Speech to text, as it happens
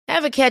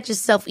Ever catch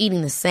yourself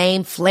eating the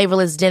same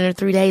flavorless dinner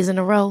 3 days in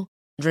a row?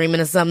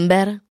 Dreaming of something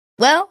better?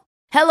 Well,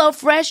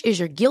 HelloFresh is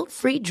your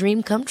guilt-free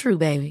dream come true,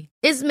 baby.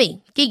 It's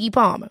me, Keke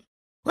Palmer.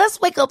 Let's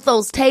wake up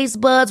those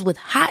taste buds with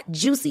hot,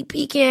 juicy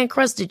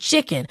pecan-crusted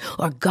chicken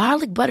or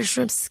garlic butter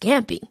shrimp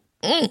scampi.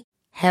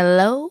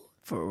 Hello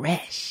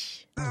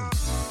Fresh.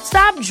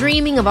 Stop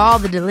dreaming of all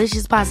the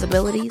delicious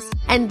possibilities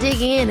and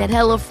dig in at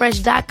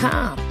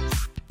HelloFresh.com.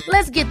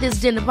 Let's get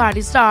this dinner party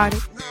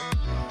started.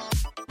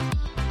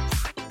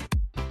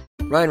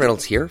 Ryan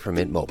Reynolds here from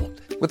Mint Mobile.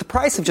 With the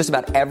price of just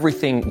about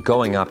everything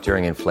going up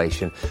during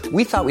inflation,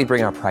 we thought we'd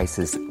bring our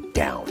prices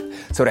down.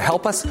 So to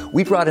help us,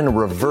 we brought in a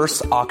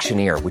reverse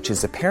auctioneer, which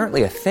is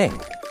apparently a thing.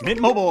 Mint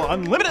Mobile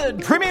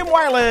Unlimited Premium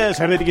Wireless.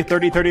 How to get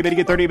 30, 30, bit to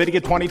get 30, bit to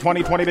get 20,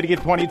 20, 20, bit to get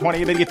 20,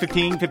 20, bit to get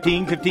 15,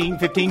 15, 15,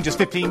 15, just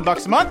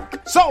 $15 a month?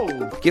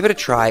 Sold! Give it a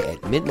try at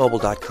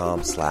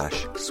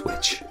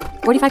mintmobile.com/switch.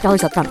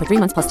 $45 up front for 3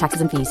 months plus taxes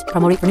and fees.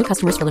 Promo rate for new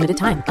customers for limited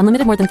time.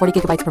 Unlimited more than 40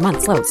 gigabytes per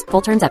month. Slows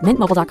full terms at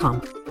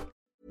mintmobile.com.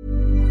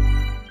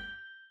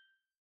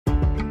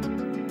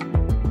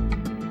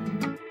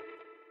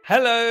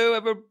 Hello,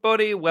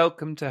 everybody.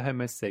 Welcome to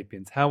Homo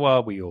Sapiens. How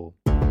are we all?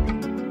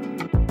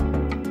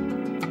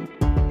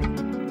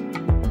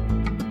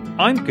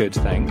 I'm good,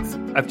 thanks.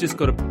 I've just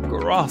got to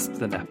grasp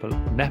the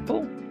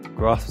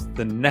grasp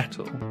the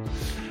nettle,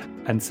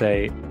 and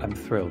say I'm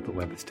thrilled the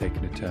weather's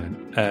taken a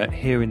turn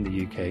here in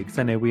the UK, because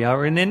I know we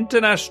are an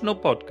international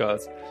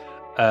podcast.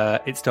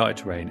 It started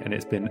to rain, and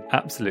it's been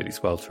absolutely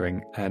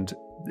sweltering, and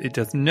it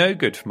does no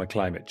good for my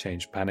climate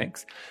change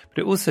panics, but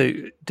it also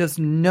does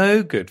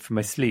no good for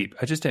my sleep.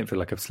 I just don't feel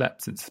like I've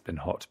slept since it's been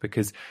hot,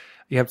 because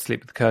you have to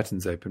sleep with the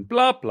curtains open.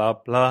 Blah, blah,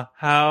 blah.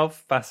 How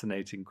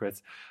fascinating,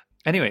 Chris.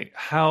 Anyway,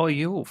 how are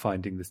you all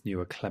finding this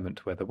newer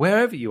clement weather?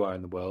 Wherever you are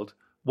in the world,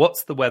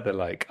 what's the weather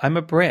like? I'm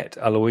a Brit.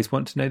 I'll always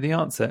want to know the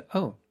answer.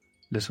 Oh,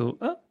 little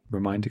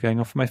reminder going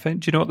off on my phone.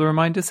 Do you know what the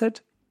reminder said?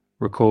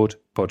 Record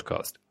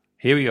podcast.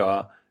 Here we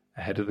are,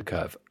 ahead of the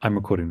curve. I'm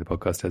recording the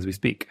podcast as we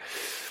speak.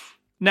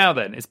 Now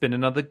then, it's been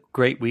another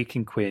great week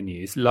in queer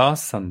news.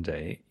 Last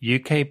Sunday,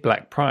 UK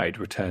Black Pride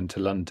returned to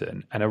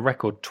London, and a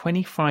record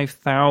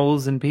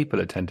 25,000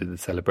 people attended the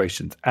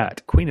celebrations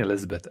at Queen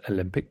Elizabeth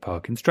Olympic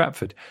Park in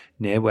Stratford,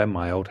 near where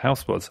my old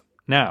house was.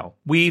 Now,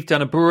 we've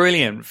done a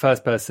brilliant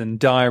first-person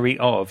diary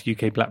of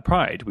UK Black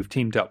Pride. We've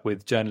teamed up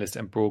with journalist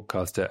and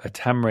broadcaster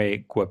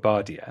Atamre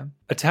Guabadia.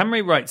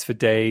 Atamre writes for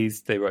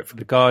Days, they write for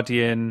The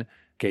Guardian,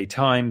 Gay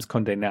Times,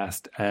 Condé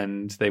Nast,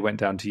 and they went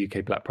down to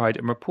UK Black Pride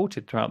and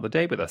reported throughout the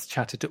day with us,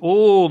 chatted to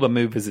all the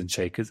movers and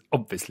shakers,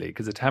 obviously,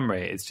 because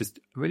Atamre is just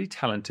a really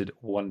talented,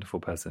 wonderful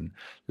person.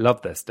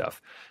 Love their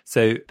stuff.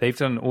 So they've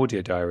done an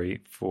audio diary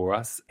for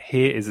us.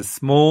 Here is a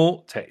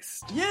small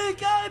taste.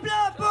 UK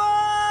Black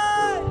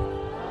Pride!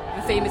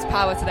 The theme is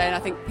power today, and I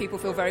think people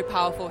feel very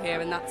powerful here,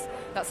 and that's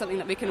something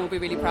that we can all be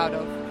really proud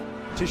of.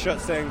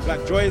 T-shirt saying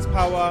Black Joy is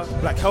power,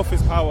 Black Health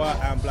is power,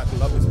 and Black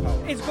Love is power.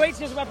 It's great to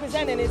just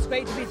represent, and it's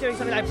great to be doing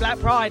something like Black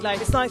Pride. Like,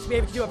 it's nice to be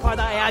able to do a pride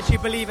that I actually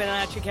believe in and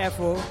I actually care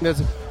for.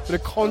 There's been a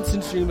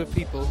constant stream of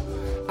people,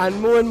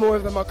 and more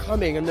of them are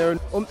coming, and they're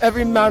in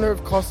every manner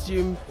of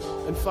costume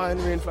and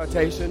finery and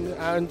flirtation,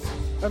 and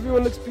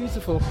everyone looks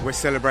beautiful. We're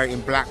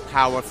celebrating Black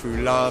power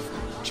through love,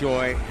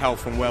 joy,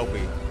 health, and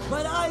well-being.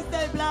 When I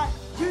say black,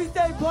 you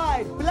say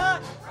pride.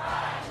 Black,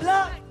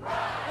 black.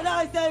 When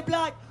I say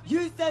black,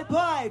 you say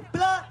pride.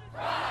 Black.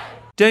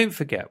 Don't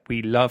forget,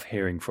 we love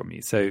hearing from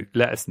you, so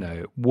let us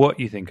know what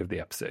you think of the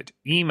episode.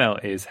 Email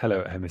is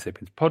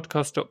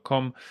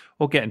hello@homosapienspodcast.com,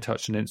 or get in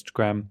touch on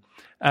Instagram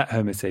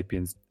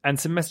 @homosapiens, and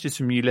some messages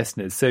from you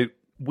listeners. So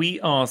we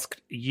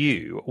asked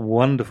you,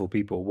 wonderful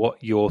people,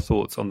 what your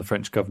thoughts on the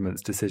French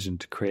government's decision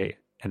to create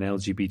an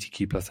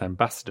LGBTQ plus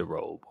ambassador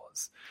role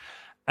was.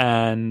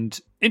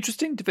 And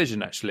interesting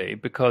division, actually,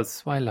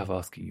 because I love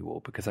asking you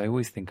all, because I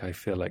always think I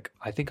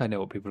think I know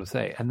what people will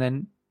say, and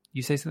then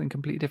you say something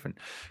completely different.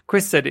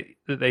 Chris said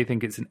that they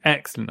think it's an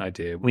excellent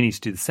idea. We need to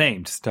do the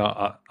same to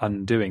start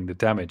undoing the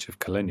damage of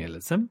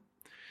colonialism.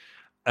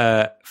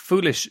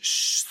 Foolish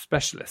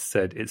Specialist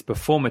said it's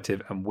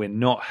performative and we're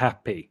not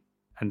happy.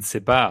 And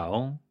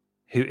Sibal,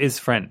 who is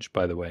French,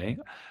 by the way,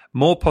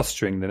 more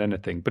posturing than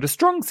anything, but a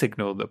strong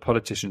signal that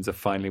politicians are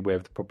finally aware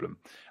of the problem.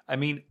 I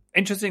mean,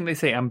 interesting they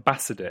say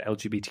ambassador,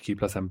 LGBTQ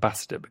plus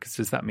ambassador, because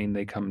does that mean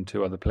they come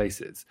to other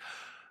places?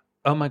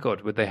 Oh my God,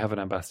 would they have an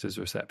ambassador's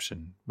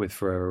reception with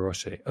Ferrero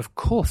Rocher? Of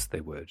course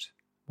they would.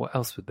 What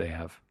else would they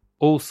have?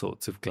 All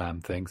sorts of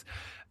glam things.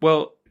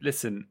 Well,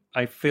 listen,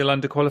 I feel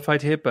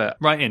underqualified here, but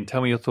write in,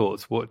 tell me your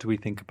thoughts. What do we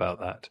think about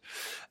that?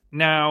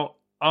 Now,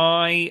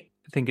 I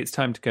think it's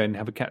time to go and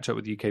have a catch up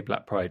with UK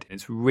Black Pride.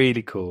 It's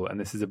really cool, and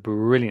this is a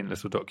brilliant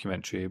little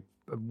documentary, a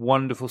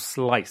wonderful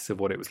slice of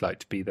what it was like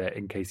to be there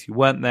in case you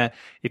weren't there.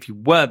 If you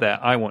were there,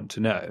 I want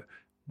to know,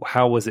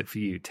 how was it for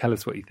you? Tell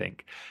us what you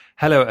think.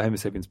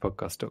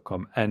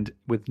 hello@homosapienspodcast.com. And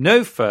with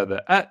no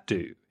further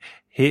ado,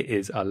 here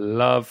is a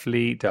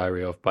lovely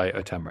diary of by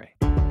Atamre.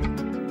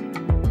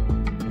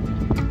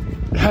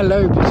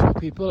 Hello, beautiful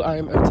people. I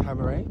am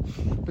Tamare,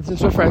 but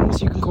since we're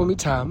friends, you can call me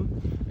Tam,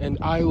 and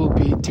I will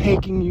be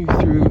taking you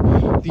through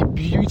the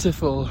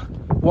beautiful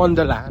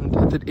wonderland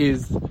that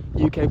is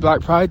UK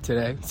Black Pride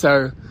today.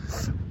 So,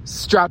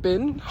 strap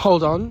in,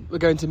 hold on. We're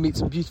going to meet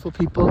some beautiful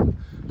people,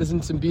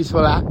 listen to some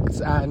beautiful acts,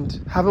 and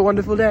have a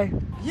wonderful day.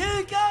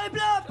 UK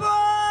Black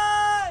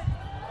Pride!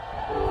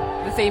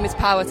 The theme is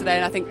power today,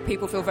 and I think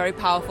people feel very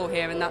powerful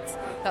here, and that's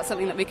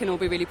something that we can all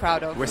be really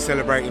proud of. We're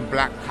celebrating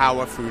black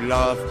power through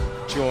love,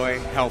 joy,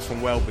 health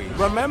and well-being.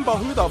 Remember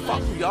who the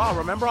fuck we are.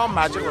 Remember our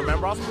magic.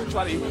 Remember our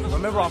spirituality.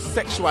 Remember our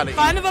sexuality.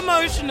 Kind of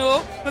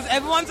emotional, because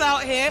everyone's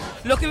out here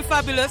looking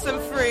fabulous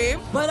and free.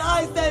 When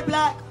I say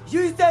black,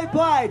 you say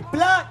pride.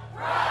 Black,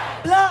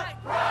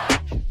 black,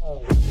 black.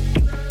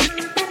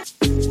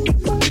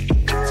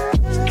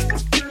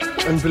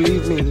 And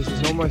believe me, this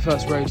is not my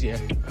first rodeo.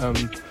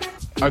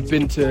 I've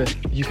been to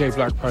UK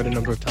Black Pride a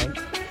number of times,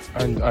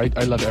 and I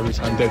love it every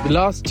time. Though the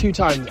last 2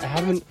 times I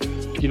haven't,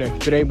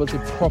 been able to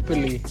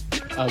properly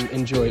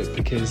enjoy it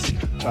because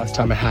last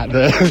time I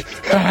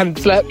hadn't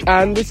slept,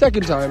 and the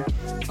second time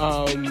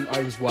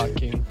I was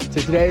working.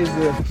 So today is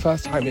the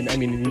first time in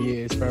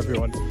years for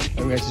everyone.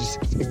 I'm going to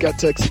just get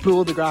to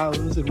explore the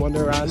grounds and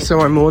wander around. So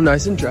I'm all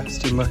nice and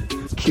dressed in my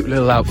cute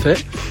little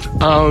outfit,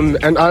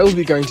 and I will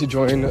be going to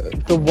join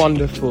the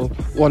wonderful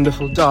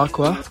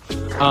Darkwa.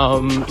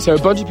 So a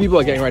bunch of people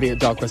are getting ready at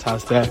Darkwa's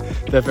house.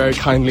 They're very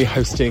kindly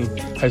hosting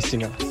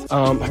us.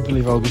 I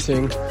believe I'll be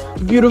seeing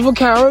the beautiful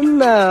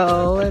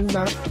Caramel and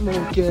Matt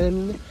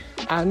Morgan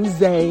and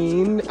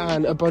Zayn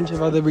and a bunch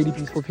of other really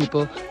beautiful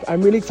people that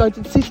I'm really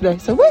excited to see today.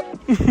 So whoop!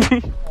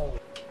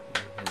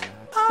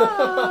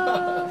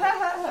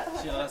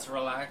 Just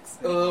relax.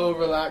 A little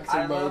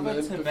relaxing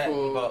moment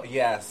before. Well,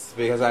 yes,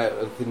 because I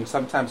think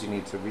sometimes you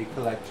need to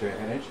recollect your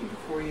energy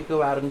before you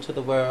go out into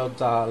the world,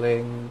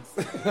 darlings.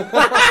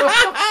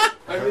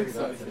 I'm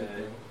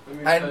excited.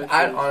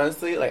 And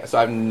honestly, so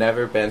I've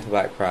never been to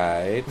Black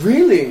Pride.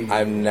 Really?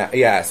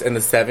 Yes, in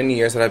the 7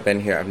 years that I've been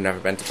here, I've never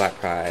been to Black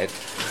Pride.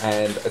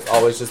 And it's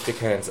always just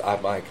because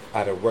I'm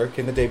either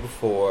working the day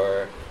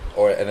before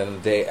and then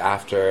the day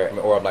after,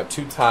 or I'm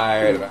too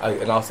tired,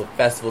 and also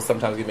festivals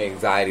sometimes give me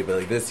anxiety,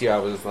 but this year I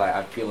was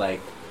I feel like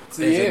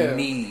there's a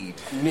need.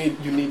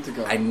 You need to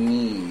go. I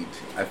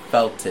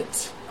felt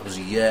it. I was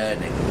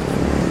yearning.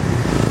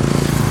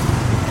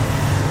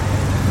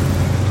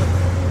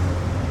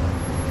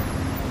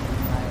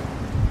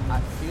 I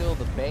feel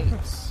the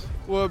bass.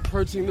 We're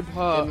approaching the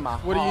park. In my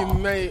What do you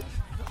make?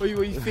 What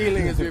are you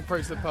feeling as we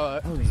approach the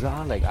park? Oh,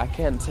 darling, I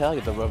can't tell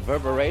you. The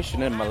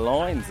reverberation in my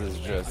loins is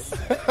just...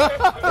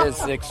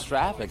 it's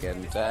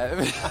extravagant.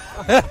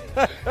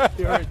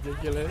 You're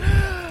ridiculous.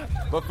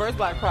 But first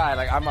Black Pride,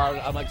 I'm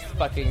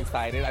fucking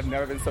excited. I've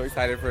never been so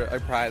excited for a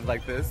Pride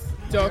like this.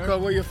 Darko,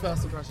 what are your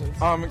first impressions?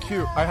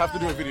 Cute. I have to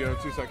do a video.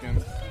 2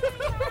 seconds.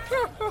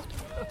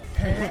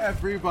 Hey,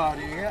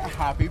 everybody.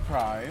 Happy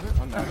Pride.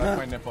 Oh, no, that's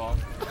my nipple.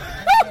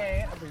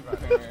 Hey,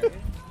 everybody.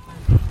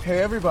 Hey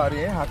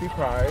everybody, happy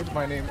Pride.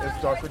 My name is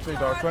Dr. Trey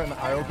Darkwa, and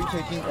I will be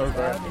taking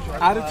over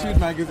Attitude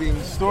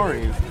Magazine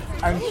stories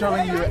and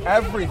showing you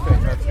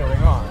everything that's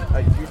going on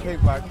at UK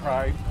Black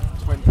Pride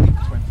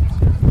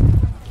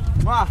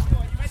 2022. Wow,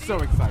 so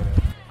excited.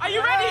 Are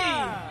you ready?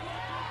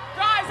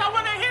 Guys, I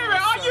want to hear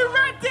it. Are you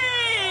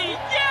ready?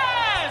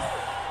 Yes!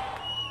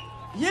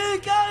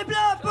 UK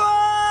Black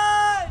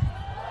Pride!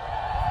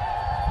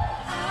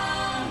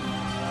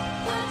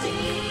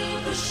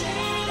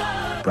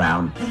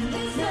 Brown.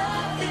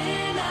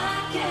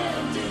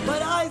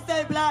 When I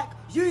say black,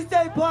 you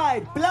say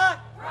pride. Black,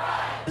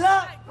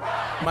 black.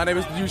 My name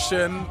is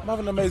Lucian. I'm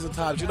having an amazing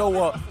time. Do you know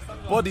what?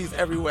 Bodies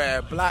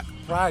everywhere. Black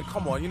Pride.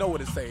 Come on, you know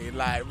what it's saying.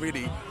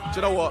 Really. Do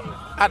you know what?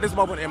 At this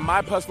moment in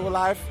my personal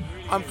life,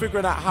 I'm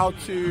figuring out how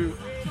to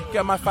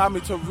get my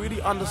family to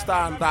really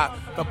understand that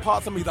the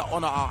parts of me that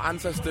honor our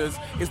ancestors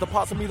is the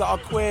parts of me that are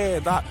queer,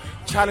 that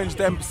challenge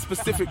them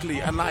specifically,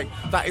 and that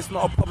it's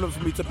not a problem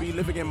for me to be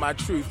living in my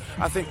truth.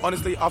 I think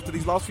honestly, after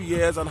these last few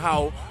years and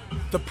how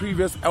the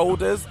previous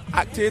elders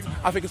acted,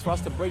 I think it's for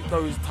us to break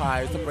those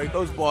ties, to break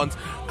those bonds,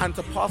 and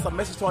to pass a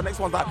message to our next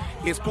one that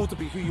it's cool to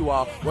be who you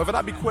are, whether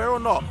that be queer or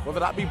not,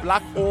 whether that be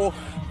black or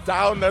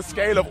down the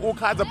scale of all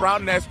kinds of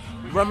brownness.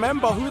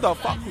 Remember who the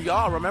fuck we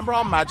are. Remember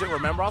our magic.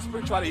 Remember our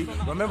spirituality.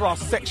 Remember our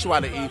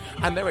sexuality.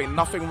 And there ain't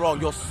nothing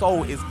wrong. Your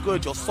soul is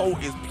good. Your soul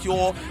is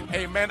pure.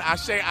 Amen.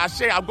 Ashe,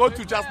 ashe. I'm going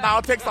to just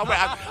now take somewhere.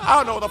 I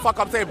don't know what the fuck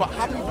I'm saying, but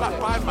happy Black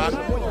Pride, man.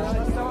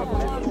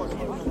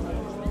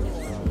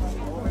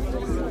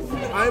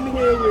 I'm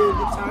here with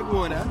Tag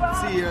Warner,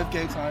 CEO of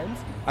Gay Times.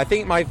 I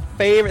think my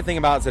favourite thing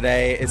about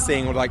today is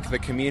seeing the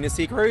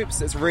community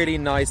groups. It's really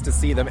nice to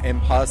see them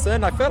in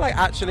person. I feel like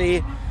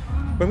actually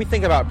when we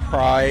think about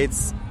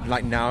prides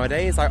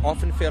nowadays, I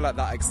often feel like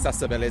that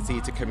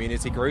accessibility to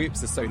community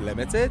groups is so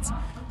limited.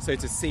 So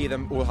to see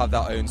them all have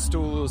their own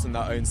stalls and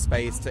their own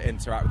space to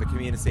interact with the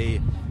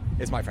community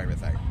is my favourite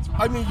thing.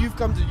 I mean, you've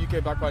come to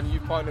UK Black Pride and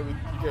you've partnered with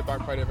UK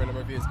Black Pride over a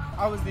number of years.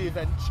 How has the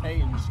event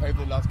changed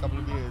over the last couple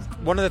of years?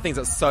 One of the things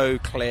that's so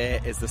clear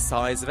is the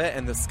size of it,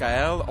 and the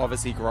scale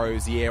obviously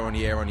grows year on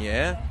year on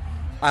year.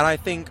 And I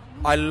think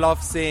I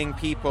love seeing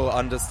people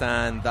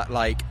understand that,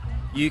 like,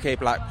 UK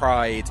Black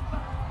Pride,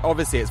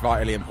 obviously it's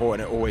vitally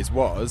important, it always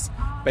was,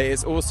 but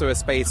it's also a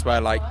space where,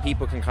 like,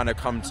 people can kind of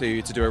come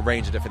to do a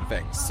range of different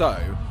things. So,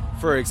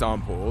 for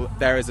example,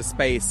 there is a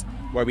space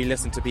where we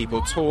listen to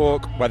people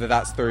talk, whether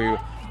that's through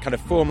kind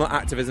of formal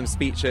activism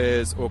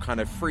speeches or kind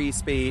of free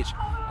speech,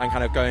 and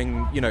kind of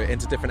going, you know,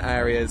 into different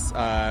areas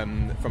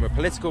from a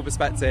political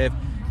perspective.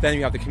 Then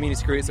you have the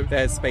community groups. So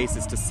there's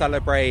spaces to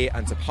celebrate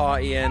and to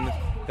party in.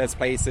 There's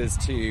places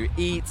to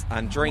eat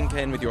and drink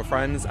in with your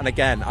friends. And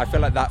again, I feel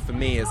like that for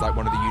me is like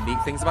one of the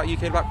unique things about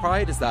UK Black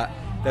Pride, is that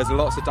there's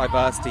lots of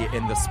diversity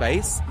in the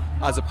space,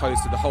 as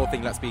opposed to the whole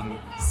thing that's being,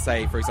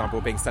 say, for example,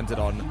 being centered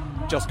on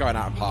just going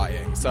out and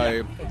partying. So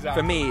Yeah, exactly.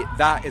 For me,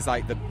 that is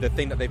like the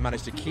thing that they've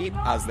managed to keep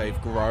as they've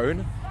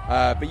grown.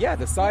 But yeah,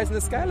 the size and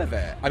the scale of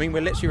it. I mean,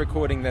 we're literally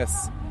recording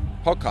this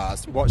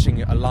podcast,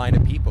 watching a line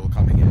of people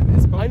coming in.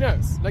 I know,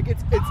 like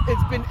it's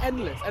been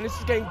endless, and it's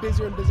just getting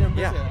busier and busier and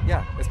busier.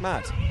 Yeah, it's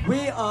mad.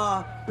 We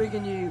are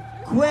bringing you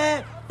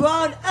queer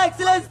brown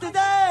excellence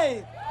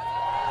today.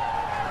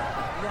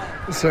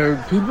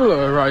 So people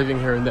are arriving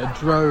here in their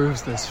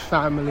droves. There's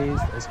families,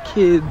 there's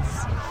kids.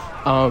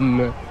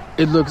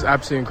 It looks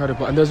absolutely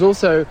incredible. And there's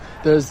also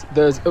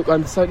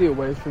I'm slightly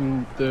away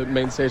from the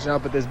main stage now,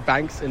 but there's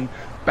banks and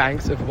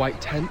banks of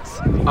white tents,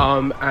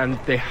 and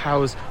they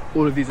house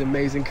all of these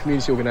amazing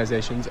community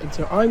organizations. And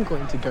so I'm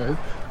going to go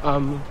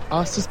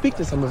ask to speak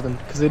to some of them,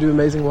 because they do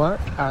amazing work,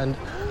 and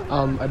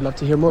I'd love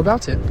to hear more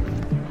about it.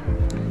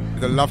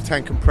 The Love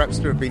Tank and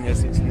Prepster have been here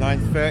since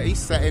 9:30,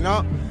 setting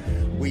up.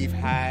 We've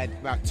had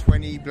about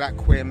 20 black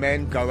queer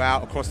men go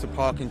out across the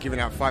park and giving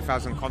out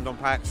 5,000 condom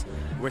packs.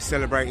 We're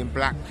celebrating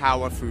black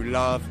power through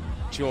love,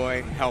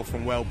 joy, health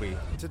and well-being.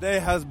 Today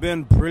has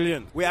been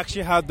brilliant. We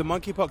actually had the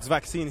monkeypox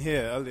vaccine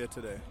here earlier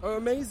today. Oh,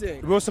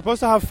 amazing. We were supposed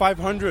to have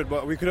 500,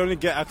 but we could only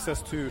get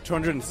access to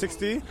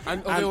 260.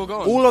 And they all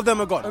gone? All of them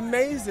are gone.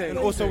 Amazing. And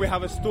also we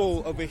have a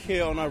stall over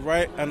here on our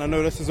right, and I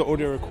know this is an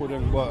audio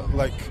recording, but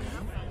like,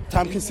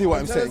 Tam can see what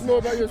I'm Tell us saying. more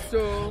about your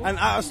stall. And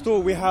at our store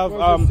we have,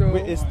 What's your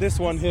stall? it's this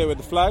one here with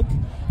the flag,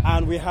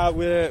 and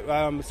we're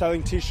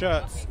selling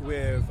t-shirts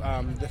with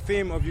the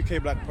theme of UK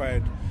Black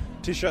Pride.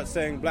 T-shirts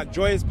saying Black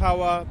Joy is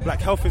power,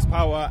 Black Health is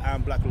power,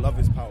 and Black Love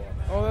is power.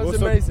 Oh, that's We're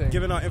also amazing.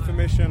 giving out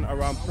information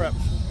around PrEP,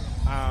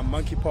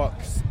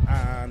 monkeypox,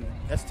 and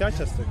STI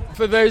testing.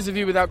 For those of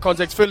you without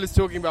context, Phil is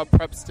talking about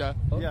Prepster.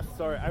 Yes,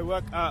 sorry. I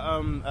work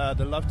at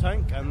the Love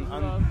Tank, and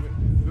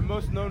we're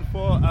most known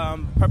for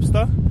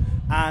Prepster.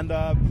 And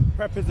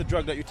PrEP is a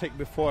drug that you take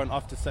before and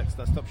after sex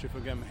that stops you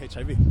from getting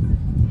HIV.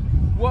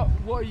 What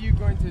are you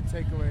going to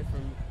take away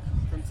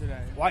from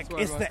today? Like,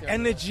 it's the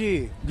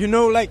energy. You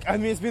know, like, I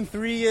mean, it's been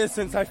 3 years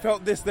since I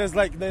felt this. There's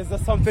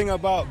something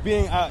about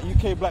being at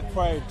UK Black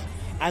Pride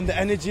and the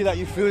energy that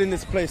you feel in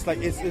this place. Like,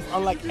 it's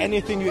unlike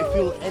anything you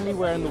feel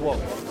anywhere in the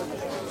world.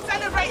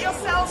 Celebrate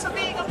yourselves for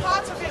being a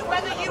part of it,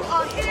 whether you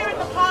are here in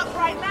the park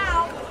right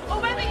now or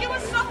whether you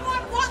are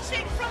someone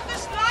watching from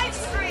this live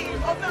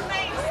stream of the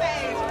main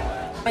stage.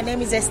 My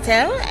name is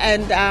Estelle,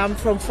 and I'm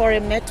from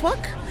Forum Network.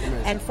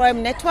 And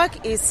Forum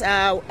Network is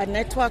a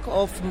network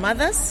of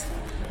mothers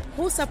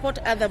who support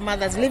other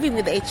mothers living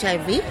with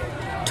HIV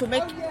to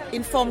make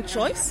informed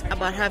choice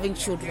about having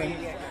children.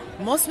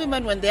 Most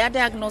women, when they are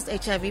diagnosed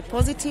HIV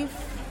positive,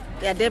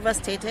 they are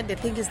devastated. They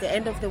think it's the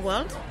end of the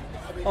world.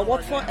 But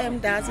what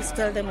 4M does is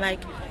tell them,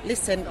 like,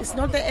 listen, it's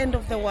not the end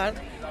of the world.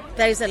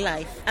 There is a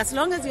life. As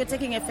long as you're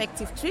taking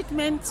effective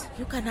treatment,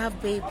 you can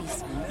have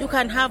babies. You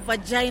can have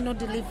vaginal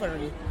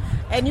delivery.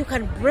 And you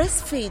can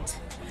breastfeed.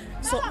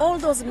 So all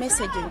those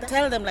messaging,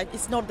 tell them, like,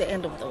 it's not the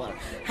end of the world.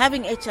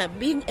 Having HIV,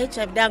 being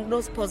HIV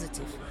diagnosed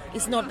positive,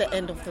 is not the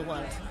end of the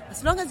world.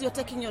 As long as you're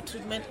taking your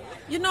treatment,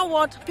 you know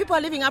what? People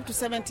are living up to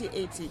 70,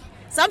 80.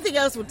 Something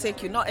else will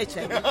take you, not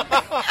HIV.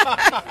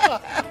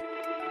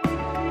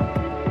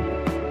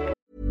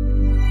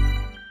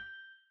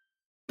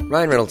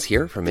 Ryan Reynolds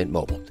here from Mint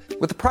Mobile.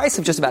 With the price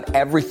of just about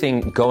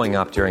everything going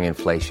up during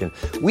inflation,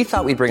 we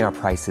thought we'd bring our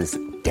prices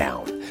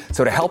down.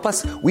 So to help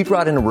us, we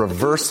brought in a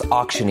reverse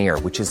auctioneer,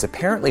 which is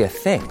apparently a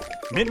thing.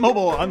 Mint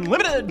Mobile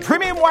Unlimited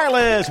Premium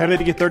Wireless. Ready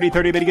to get 30,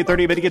 30, bit to get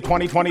 30, bit to get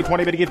 20, 20,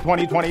 20, bit to get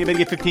 20, 20, bit to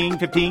get 15,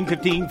 15,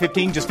 15,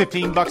 15, just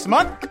 $15 a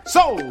month?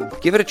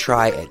 Sold! Give it a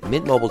try at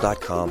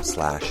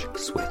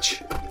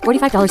mintmobile.com/switch.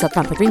 $45 up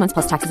front for 3 months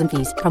plus taxes and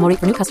fees. Promo rate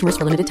for new customers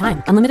for limited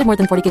time. Unlimited more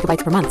than 40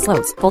 gigabytes per month.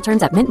 Slows full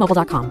terms at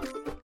mintmobile.com.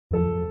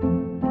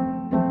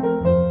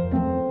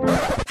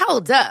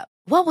 Hold up.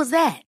 What was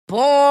that?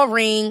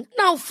 Boring.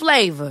 No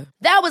flavor.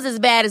 That was as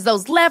bad as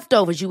those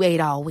leftovers you ate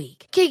all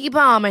week. Keke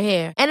Palmer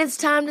here. And it's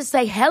time to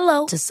say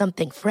hello to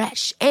something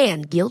fresh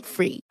and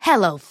guilt-free.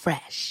 Hello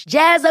Fresh.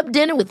 Jazz up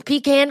dinner with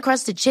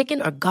pecan-crusted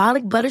chicken or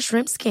garlic butter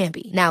shrimp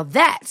scampi. Now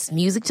that's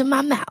music to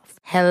my mouth.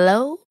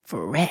 Hello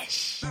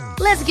Fresh.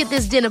 Let's get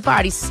this dinner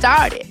party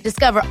started.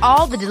 Discover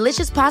all the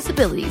delicious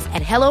possibilities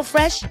at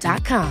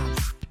HelloFresh.com.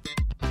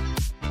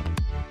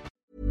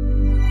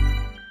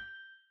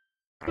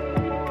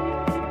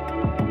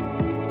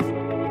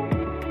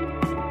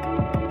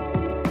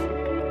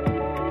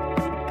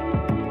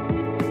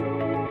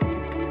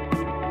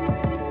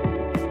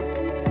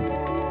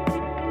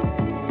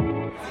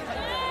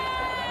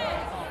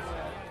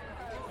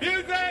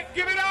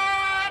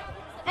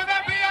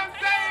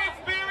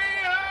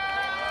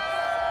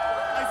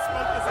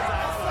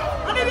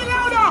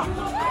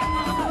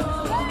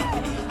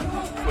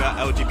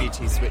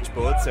 LGBT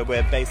switchboard. So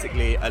we're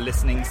basically a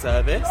listening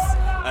service,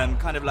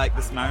 kind of like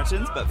the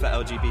Samaritans, but for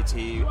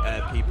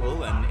LGBT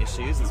people and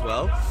issues as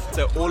well.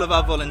 So all of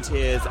our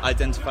volunteers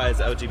identify as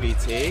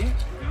LGBT.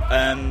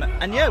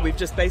 And yeah, we've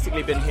just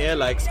basically been here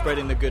like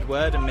spreading the good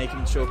word and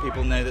making sure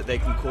people know that they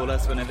can call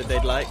us whenever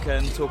they'd like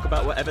and talk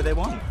about whatever they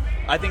want.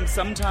 I think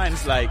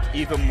sometimes, like,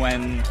 even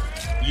when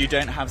you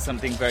don't have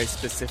something very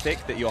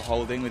specific that you're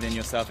holding within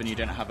yourself and you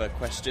don't have a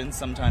question,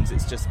 sometimes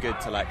it's just good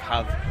to like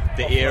have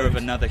the ear of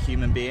another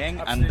human being.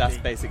 Absolutely. And that's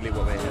basically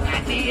what we're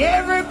here.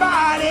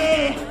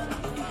 Everybody!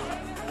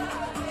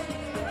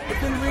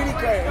 It's been really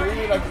great,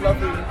 really like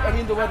lovely. I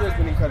mean, the weather has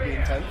been incredibly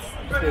intense.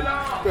 It's been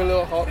a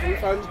little hot, but we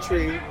found a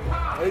tree,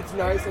 and it's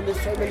nice, and there's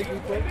so many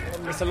people.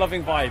 It's a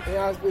loving vibe.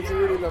 Yeah, it's a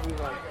really lovely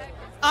vibe.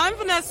 I'm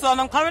Vanessa,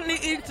 and I'm currently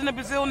eating a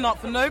Brazil nut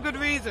for no good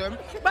reason,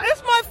 but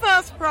it's my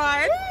first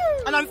Pride,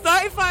 and I'm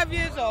 35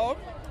 years old.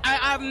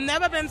 I've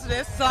never been to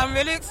this, so I'm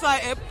really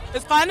excited.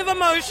 It's kind of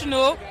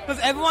emotional, because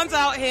everyone's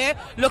out here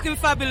looking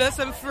fabulous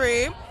and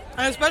free,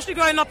 and especially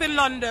growing up in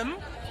London,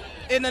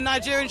 in the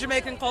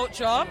Nigerian-Jamaican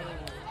culture,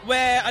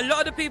 where a lot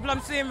of the people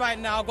I'm seeing right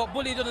now got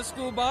bullied on a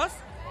school bus.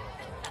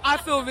 I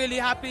feel really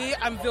happy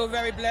and feel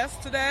very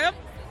blessed today,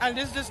 and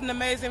this is just an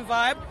amazing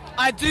vibe.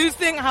 I do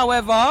think,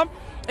 however,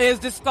 it is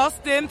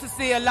disgusting to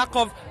see a lack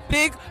of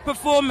big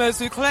performers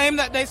who claim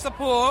that they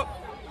support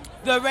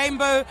the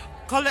Rainbow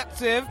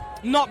Collective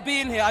not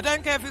being here. I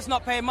don't care if it's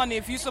not paying money.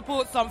 If you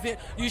support something,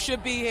 you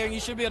should be here and you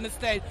should be on the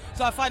stage.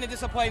 So I find it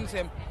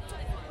disappointing.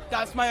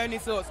 That's my only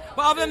thoughts.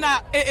 But other than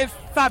that, it is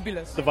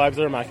fabulous. The vibes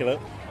are immaculate.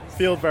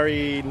 Feel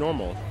very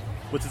normal,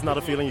 which is not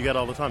a feeling you get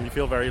all the time. You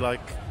feel very like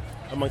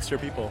amongst your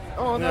people.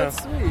 Oh,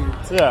 that's sweet.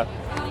 So,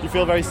 yeah, you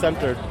feel very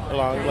centered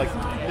along,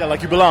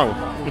 like you belong,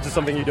 which is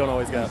something you don't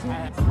always get.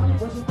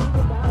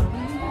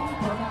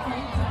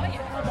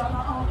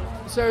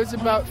 So it's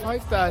about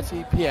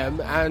 5:30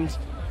 p.m. and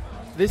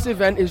this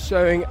event is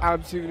showing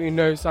absolutely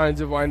no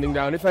signs of winding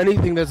down. If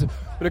anything, there's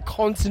been a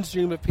constant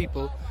stream of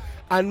people,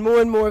 and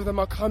more of them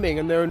are coming,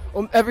 and they're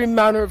in every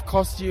manner of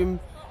costume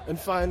and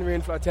finery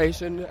and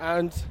flirtation,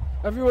 and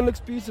everyone looks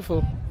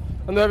beautiful,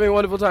 and they're having a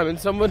wonderful time. And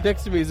someone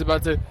next to me is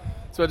about to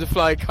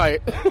fly a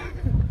kite,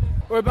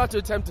 or about to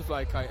attempt to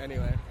fly a kite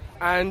anyway.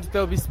 And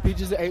there'll be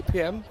speeches at 8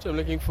 p.m, which I'm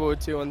looking forward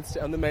to on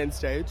the main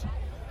stage.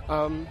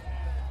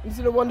 It's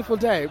been a wonderful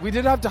day. We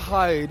did have to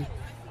hide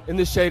in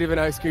the shade of an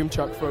ice cream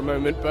truck for a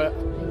moment, but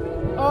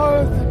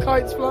oh, the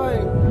kite's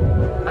flying.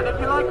 And if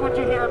you like what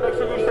you hear, make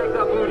sure you shake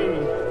that booty.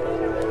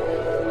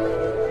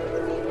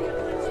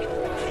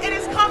 It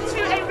has come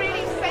to a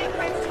really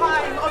sacred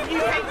time of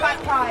UK Black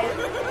Pride.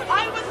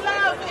 I would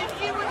love if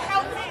you would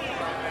help me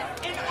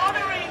in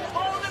honouring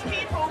all the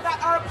people that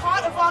are a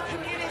part of our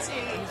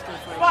community,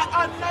 but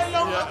are no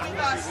longer with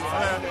us.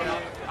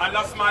 I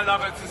lost my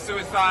lover to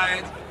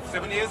suicide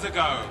 7 years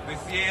ago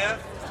this year,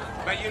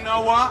 but you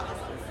know what?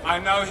 I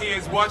know he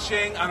is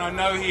watching, and I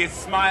know he is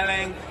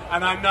smiling,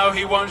 and I know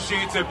he wants you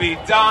to be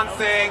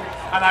dancing,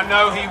 and I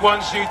know he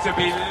wants you to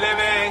be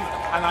living,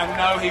 and I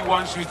know he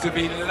wants you to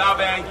be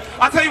loving.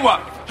 I'll tell you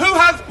what, who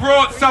has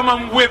brought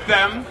someone with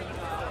them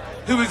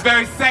who is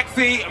very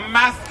sexy,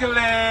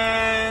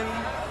 masculine,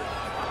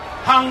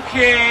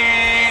 hunky?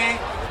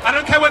 I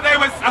don't care what they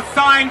were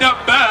assigned at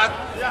birth.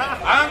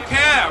 I don't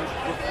care.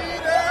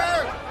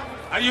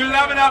 Are you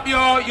loving up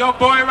your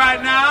boy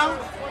right now?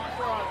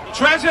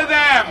 Treasure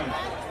them.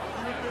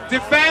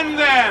 Defend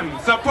them.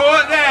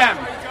 Support them.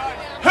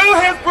 Who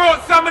has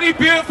brought somebody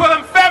beautiful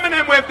and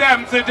feminine with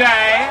them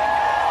today?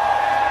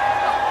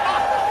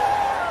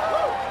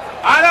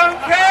 I don't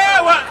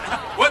care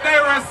what they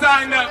were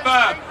assigned at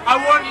birth. I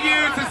want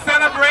you to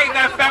celebrate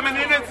their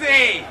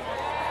femininity,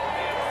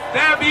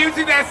 their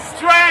beauty, their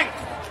strength,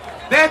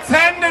 their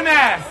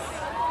tenderness,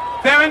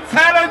 their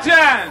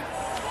intelligence,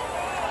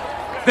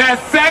 their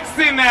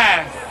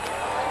sexiness.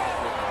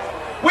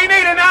 We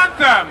need an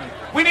anthem.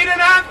 We need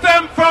an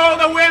anthem for all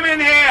the women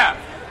here.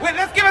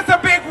 Let's give us a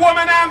big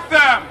woman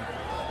anthem.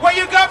 What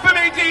you got for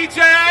me,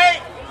 DJ?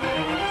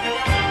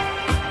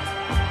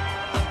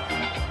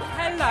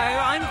 Hello,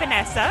 I'm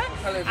Vanessa.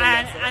 Hello,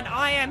 Vanessa. And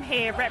I am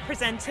here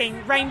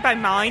representing Rainbow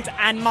Mind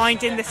and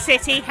Mind in the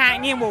City,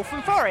 Hackney and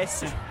Waltham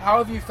Forest. How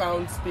have you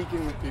found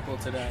speaking with people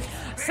today?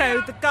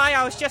 So the guy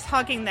I was just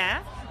hugging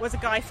there was a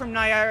guy from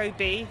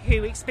Nairobi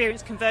who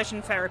experienced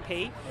conversion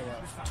therapy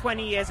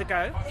 20 years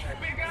ago.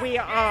 We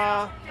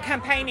are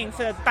campaigning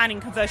for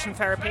banning conversion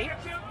therapy.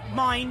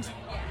 Mind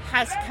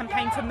has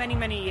campaigned for many,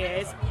 many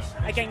years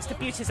against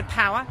abuses of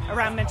power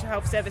around mental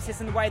health services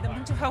and the way that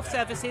mental health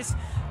services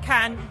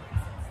can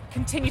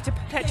continue to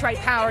perpetuate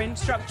power in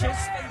structures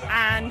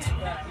and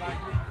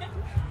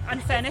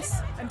unfairness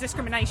and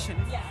discrimination.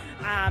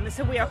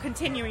 So we are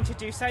continuing to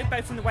do so,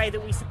 both in the way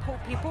that we support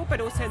people, but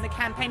also in the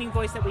campaigning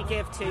voice that we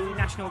give to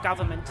national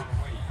government.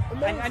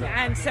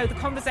 And so the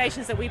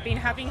conversations that we've been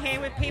having here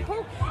with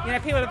people,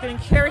 people have been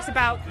curious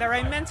about their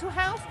own mental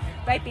health,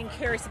 they've been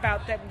curious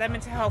about their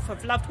mental health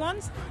of loved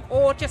ones,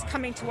 or just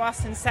coming to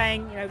us and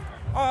saying,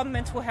 our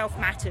mental health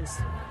matters.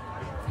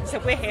 So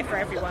we're here for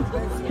everyone.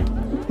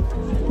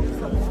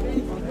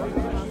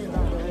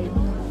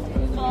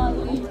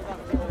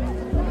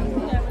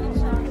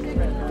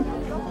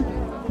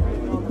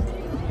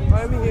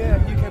 I'm here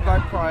at UK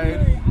Black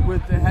Pride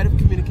with the head of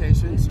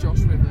communications, Josh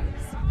Rivers.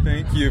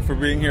 Thank you for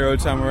being here,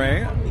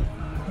 Otamare.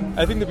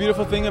 I think the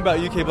beautiful thing about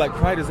UK Black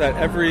Pride is that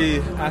every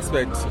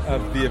aspect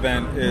of the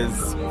event is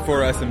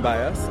for us and by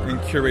us and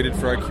curated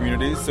for our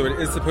communities. So it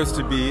is supposed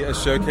to be a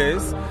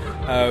showcase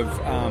of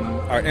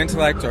our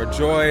intellect, our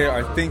joy,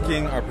 our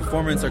thinking, our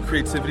performance, our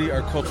creativity,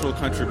 our cultural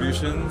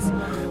contributions.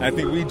 And I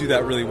think we do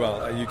that really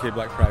well at UK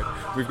Black Pride.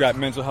 We've got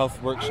mental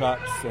health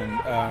workshops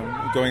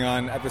and going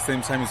on at the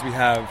same time as we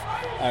have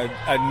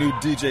a new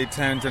DJ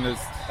tent and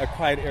a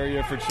quiet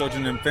area for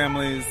children and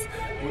families.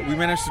 We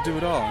managed to do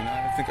it all, and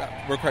I think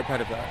we're quite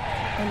proud of that.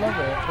 I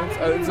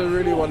love it. It's a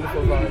really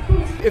wonderful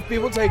vibe. If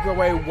people take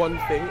away one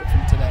thing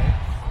from today,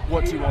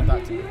 what do you want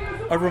that to be?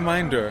 A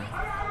reminder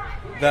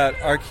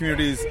that our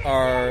communities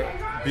are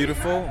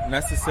beautiful,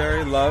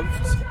 necessary,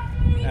 loved,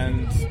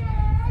 and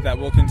that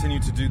we'll continue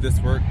to do this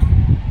work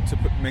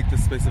to make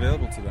this space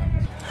available to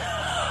them.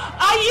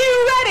 Are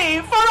you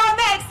ready for our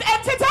next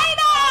entertainer?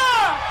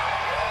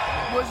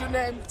 What's your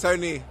name?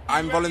 Tony.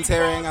 I'm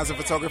volunteering as a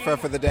photographer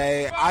for the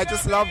day. I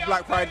just love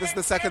Black Pride. This is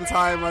the second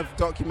time I've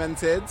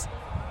documented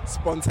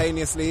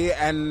spontaneously,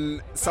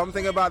 and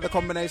something about the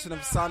combination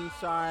of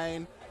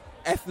sunshine,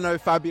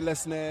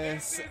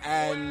 ethno-fabulousness,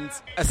 and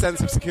a sense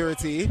of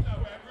security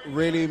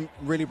really,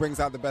 really brings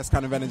out the best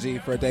kind of energy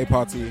for a day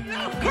party. Come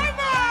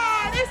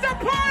on! It's a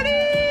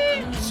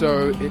party!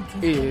 So it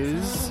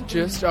is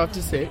just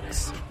after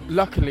 6.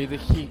 Luckily, the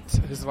heat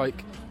has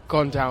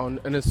gone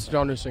down an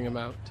astonishing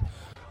amount.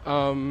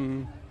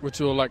 Which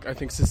will I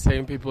think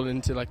sustain people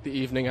into the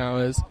evening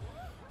hours.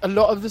 A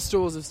lot of the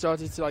stores have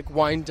started to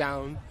wind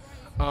down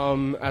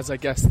as I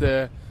guess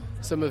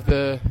some of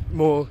the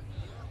more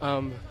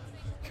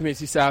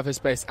community service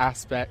based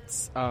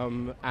aspects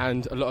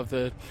and a lot of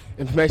the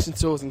information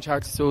stores and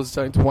charity stores are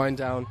starting to wind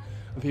down,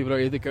 and people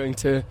are either going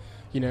to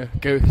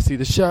go see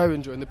the show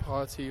and join the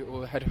party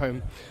or head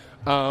home.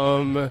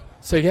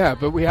 So yeah,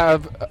 but we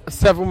have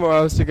several more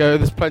hours to go.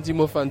 There's plenty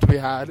more fun to be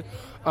had.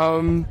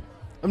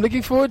 I'm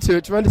looking forward to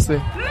it tremendously.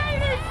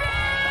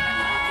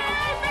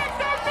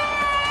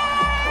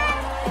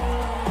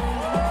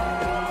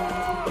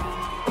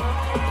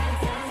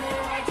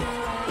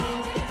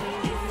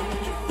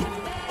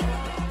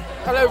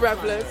 Hello,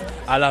 Revellers.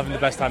 I love it, the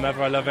best time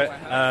ever. I love it.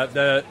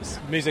 The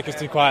music is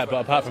too quiet, but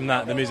apart from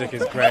that, the music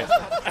is great.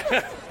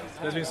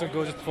 There's been some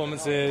gorgeous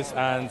performances,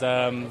 and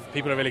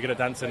people are really good at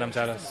dancing. I'm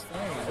jealous.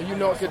 Are you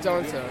not a good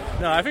dancer?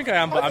 No, I think I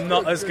am, but I'm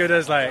not as good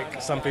as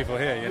some people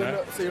here. You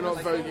know. So you're not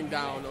voguing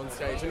down on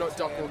stage. You're not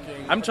duck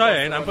walking. I'm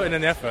trying. I'm putting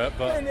in the effort,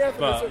 but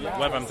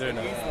whether I'm doing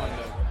it.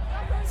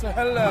 So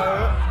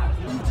hello,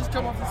 you just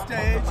come off the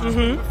stage,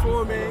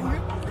 performing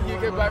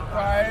at UK Black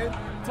Pride.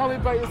 Tell me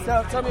about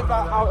yourself. Tell me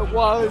about how it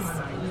was.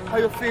 How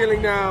you're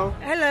feeling now?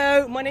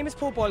 Hello, my name is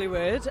Paul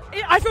Bollywood.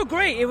 I feel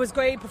great. It was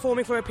great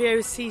performing for a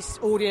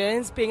POC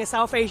audience, being a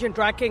South Asian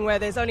drag king where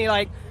there's only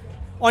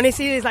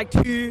honestly there's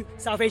 2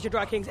 South Asian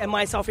drag kings and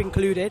myself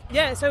included.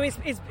 Yeah, so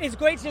it's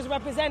great to just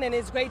represent, and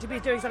it's great to be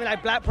doing something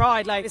like Black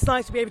Pride. It's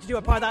nice to be able to do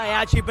a pride that I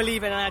actually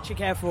believe in and I actually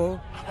care for.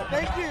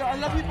 Thank you. I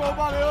love you, Paul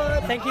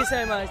Bollywood. Thank you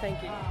so much.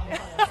 Thank you.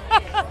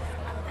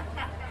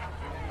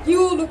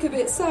 You all look a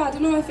bit sad,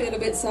 and I feel a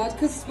bit sad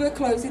because we're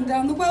closing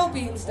down the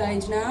wellbeing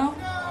stage now.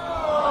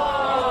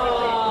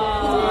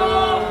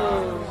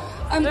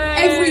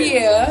 Every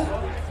year,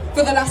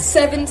 for the last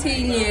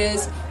 17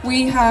 years,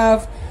 we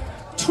have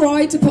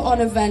tried to put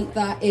on an event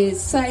that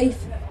is safe,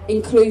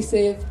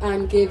 inclusive,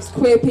 and gives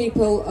queer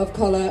people of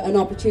colour an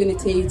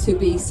opportunity to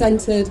be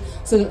centred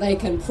so that they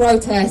can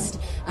protest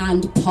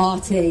and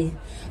party.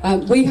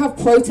 We have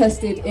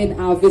protested in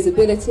our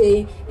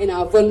visibility, in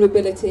our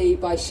vulnerability,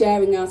 by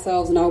sharing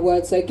ourselves and our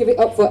words. So give it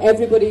up for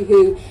everybody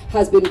who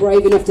has been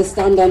brave enough to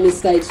stand on this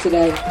stage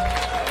today.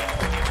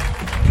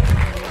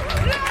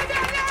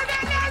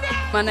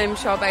 My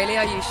name's Char Bailey.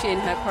 I use she and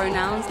her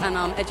pronouns, and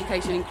I'm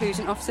Education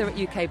Inclusion Officer at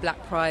UK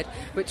Black Pride,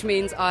 which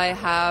means I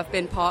have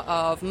been part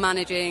of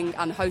managing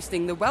and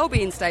hosting the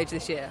wellbeing stage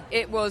this year.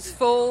 It was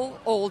full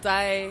all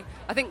day.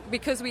 I think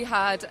because we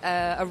had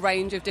a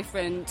range of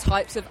different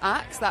types of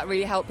acts that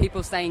really help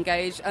people stay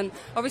engaged, and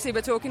obviously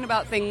we're talking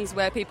about things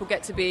where people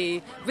get to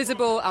be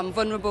visible and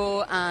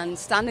vulnerable and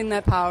stand in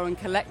their power and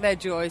collect their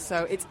joy,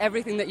 so it's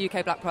everything that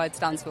UK Black Pride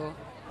stands for.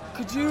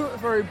 Could you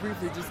very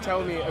briefly just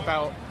tell me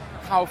about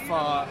how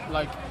far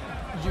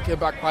UK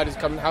Black Pride has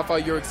come, and how far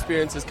your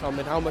experience has come,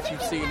 and how much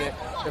you've seen it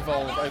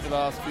evolve over the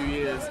last few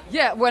years?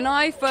 Yeah, when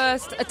I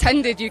first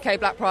attended UK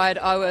Black Pride,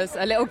 I was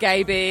a little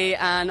gay bee,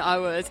 and I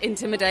was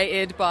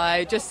intimidated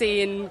by just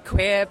seeing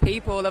queer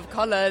people of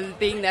colour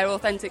being their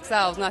authentic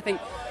selves. And I think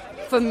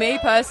for me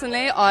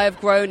personally, I've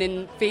grown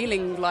in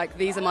feeling like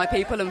these are my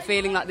people and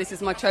feeling like this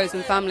is my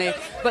chosen family.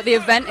 But the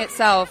event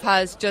itself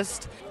has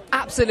just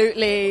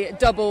absolutely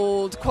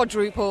doubled,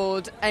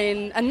 quadrupled,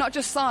 and not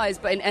just size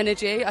but in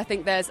energy. I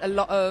think there's a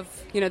lot of,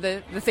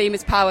 the theme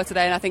is power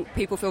today, and I think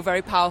people feel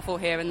very powerful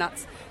here, and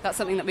that's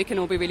something that we can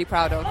all be really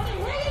proud of.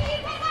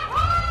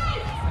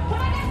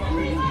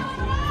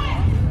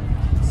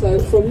 So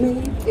from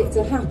me, it's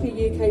a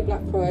happy UK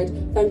Black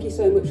Pride. Thank you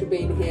so much for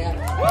being here.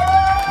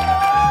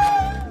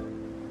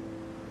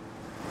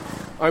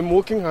 I'm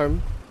walking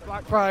home.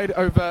 Black Pride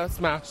over,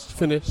 smashed,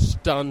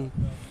 finished, done.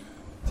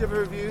 Do you have a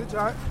review,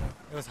 Jack?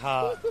 It was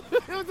hot.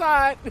 It was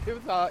hot. It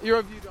was hot. Your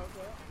review, Doctor?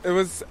 It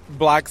was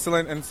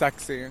blaxcellent and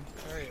sexy.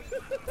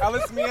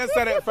 Alice Mia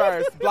said it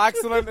first.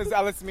 Blaxcellent is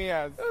Alice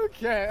Mia's.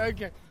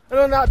 Okay. And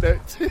on that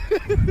note,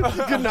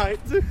 good night.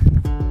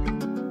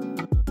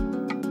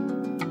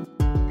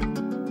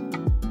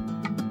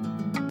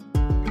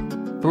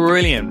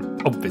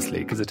 Brilliant, obviously,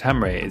 because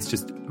Atamre is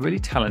just a really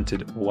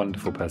talented,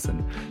 wonderful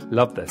person.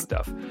 Love their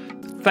stuff.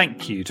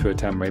 Thank you to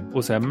Atamre.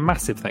 Also, a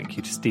massive thank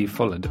you to Steve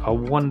Folland, our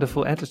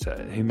wonderful editor,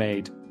 who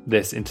made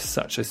this into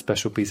such a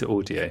special piece of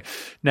audio.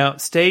 Now,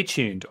 stay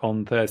tuned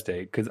on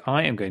Thursday, because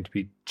I am going to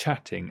be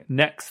chatting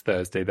next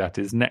Thursday, that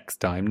is next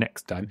time.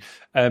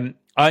 I'm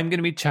going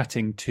to be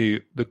chatting to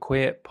the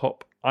queer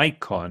pop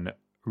icon,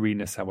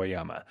 Rina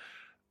Sawayama.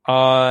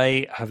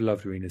 I have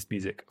loved Rina's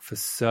music for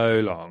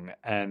so long,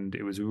 and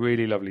it was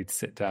really lovely to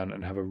sit down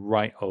and have a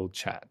right old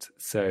chat.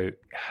 So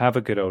have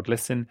a good old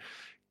listen.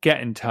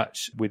 Get in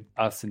touch with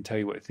us and tell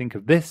you what you think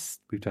of this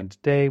we've done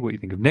today, what you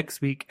think of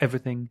next week,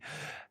 everything.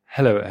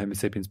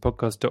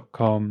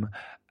 hello@homosapienspodcast.com,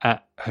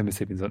 at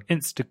homosapiens on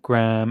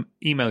Instagram.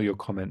 Email your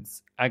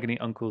comments, agony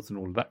uncles and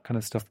all of that kind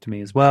of stuff to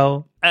me as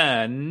well.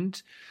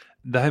 And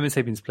the Homo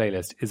Sapiens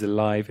playlist is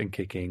alive and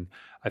kicking.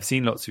 I've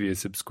seen lots of you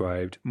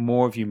subscribed.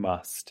 More of you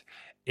must.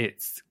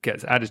 It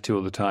gets added to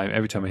all the time.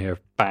 Every time I hear a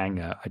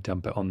banger, I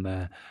dump it on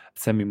there.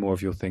 Send me more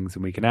of your things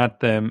and we can add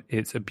them.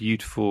 It's a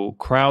beautiful,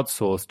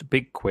 crowdsourced,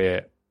 big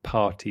queer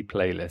party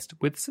playlist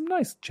with some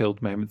nice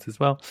chilled moments as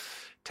well.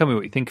 Tell me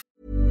what you think.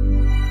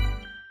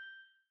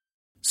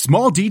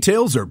 Small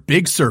details are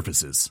big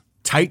surfaces.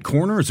 Tight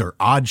corners are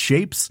odd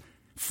shapes.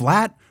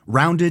 Flat,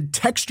 rounded,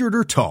 textured,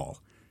 or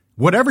tall.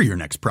 Whatever your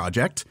next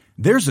project,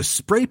 there's a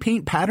spray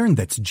paint pattern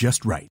that's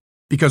just right.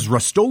 Because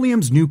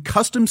Rust-Oleum's new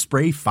Custom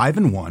Spray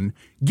 5-in-1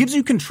 gives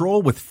you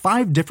control with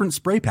 5 different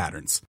spray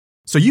patterns.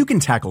 So you can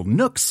tackle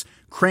nooks,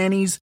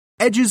 crannies,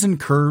 edges, and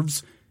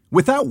curves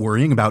without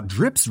worrying about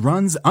drips,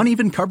 runs,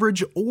 uneven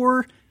coverage,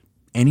 or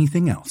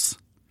anything else.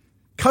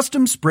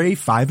 Custom Spray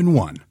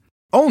 5-in-1.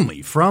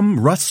 Only from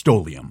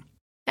Rust-Oleum.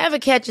 Ever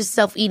catch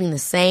yourself eating the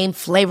same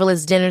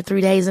flavorless dinner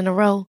 3 days in a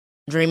row?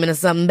 Dreaming of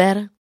something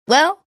better?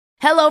 Well,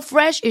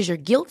 HelloFresh is your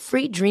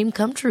guilt-free dream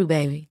come true,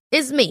 baby.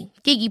 It's me,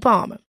 Keke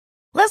Palmer.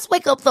 Let's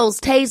wake up those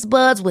taste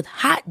buds with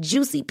hot,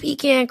 juicy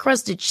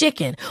pecan-crusted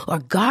chicken or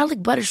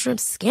garlic butter shrimp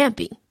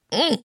scampi.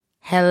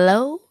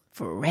 Hello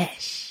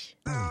Fresh.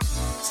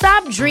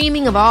 Stop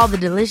dreaming of all the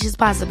delicious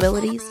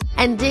possibilities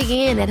and dig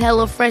in at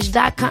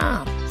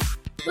HelloFresh.com.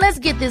 Let's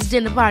get this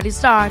dinner party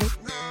started.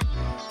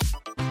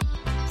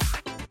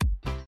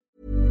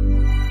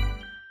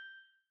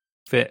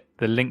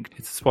 The link,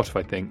 it's a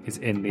Spotify thing, is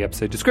in the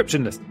episode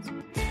description listens.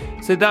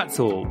 So that's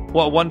all.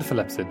 What a wonderful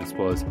episode this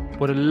was.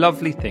 What a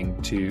lovely thing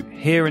to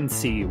hear and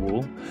see you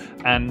all.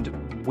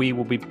 And we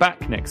will be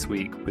back next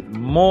week with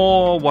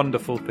more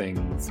wonderful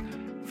things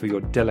for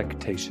your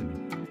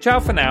delectation.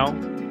 Ciao for now.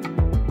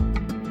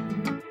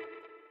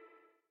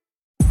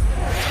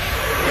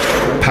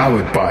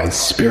 Powered by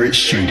Spirit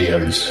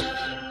Studios.